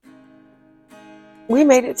We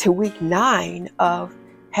made it to week 9 of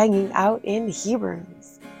hanging out in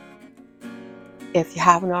Hebrews. If you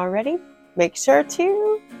haven't already, make sure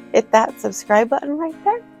to hit that subscribe button right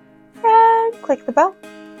there and click the bell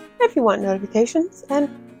if you want notifications. And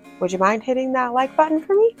would you mind hitting that like button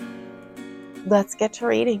for me? Let's get to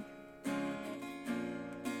reading.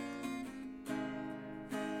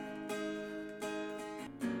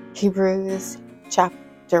 Hebrews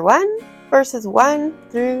chapter 1, verses 1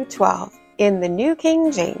 through 12 in the New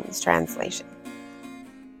King James translation.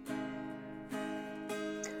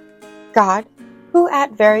 God, who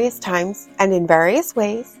at various times and in various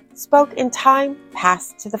ways spoke in time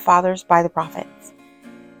past to the fathers by the prophets,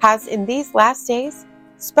 has in these last days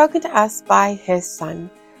spoken to us by his Son,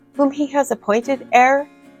 whom he has appointed heir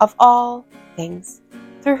of all things,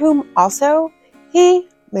 through whom also he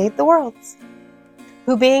made the worlds,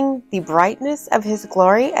 who being the brightness of his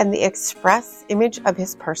glory and the express image of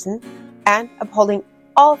his person, and upholding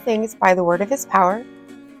all things by the word of his power,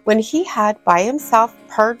 when he had by himself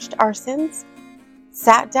purged our sins,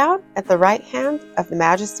 sat down at the right hand of the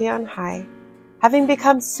Majesty on high, having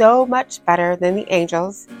become so much better than the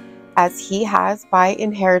angels, as he has by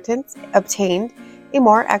inheritance obtained a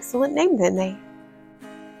more excellent name than they.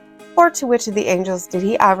 For to which of the angels did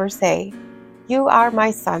he ever say, "You are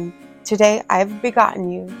my son, today I have begotten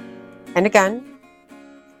you"? And again,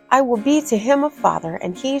 "I will be to him a father,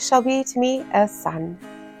 and he shall be to me a son"?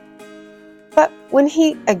 But when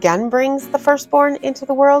he again brings the firstborn into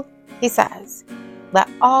the world, he says, "Let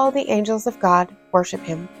all the angels of God worship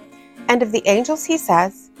him." And of the angels he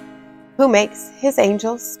says, "Who makes his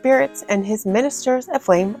angels spirits and his ministers a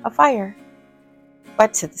flame of fire."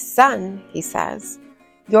 But to the Son he says,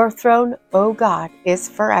 "Your throne, O God, is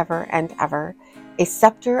forever and ever. A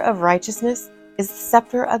scepter of righteousness is the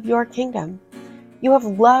scepter of your kingdom. You have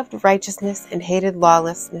loved righteousness and hated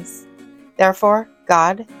lawlessness. Therefore,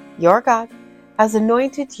 God, your God, has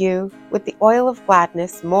anointed you with the oil of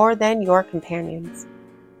gladness more than your companions.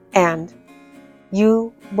 And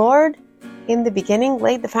you, Lord, in the beginning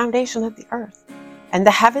laid the foundation of the earth, and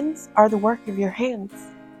the heavens are the work of your hands.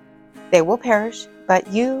 They will perish, but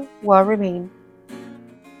you will remain.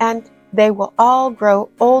 And they will all grow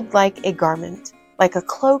old like a garment. Like a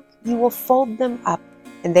cloak you will fold them up,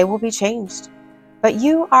 and they will be changed. But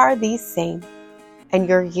you are the same, and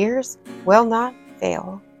your years will not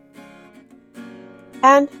fail."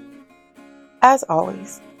 And, as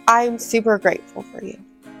always, I'm super grateful for you.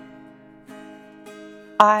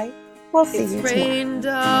 I will see you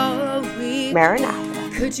tomorrow.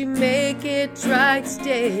 Maranatha. Could you make it dry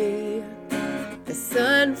today? The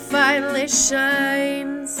sun finally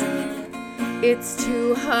shines. It's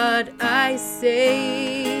too hot, I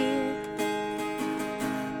say.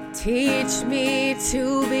 Teach me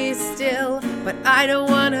to be still, but I don't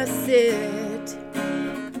wanna sit.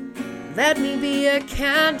 Let me be a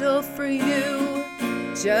candle for you.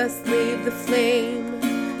 Just leave the flame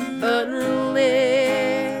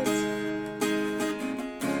unlit.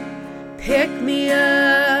 Pick me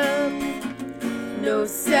up, no,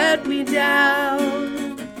 set me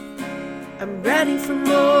down. I'm ready for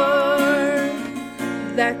more,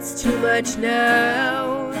 that's too much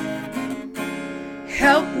now.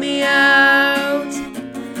 Help me out,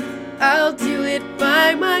 I'll do it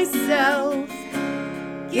by myself.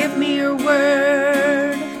 Give me your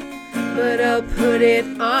word, but I'll put it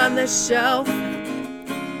on the shelf.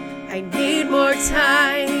 I need more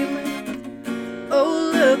time.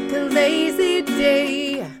 Oh, look, a lazy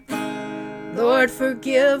day. Lord,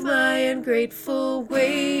 forgive my ungrateful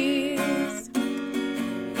ways.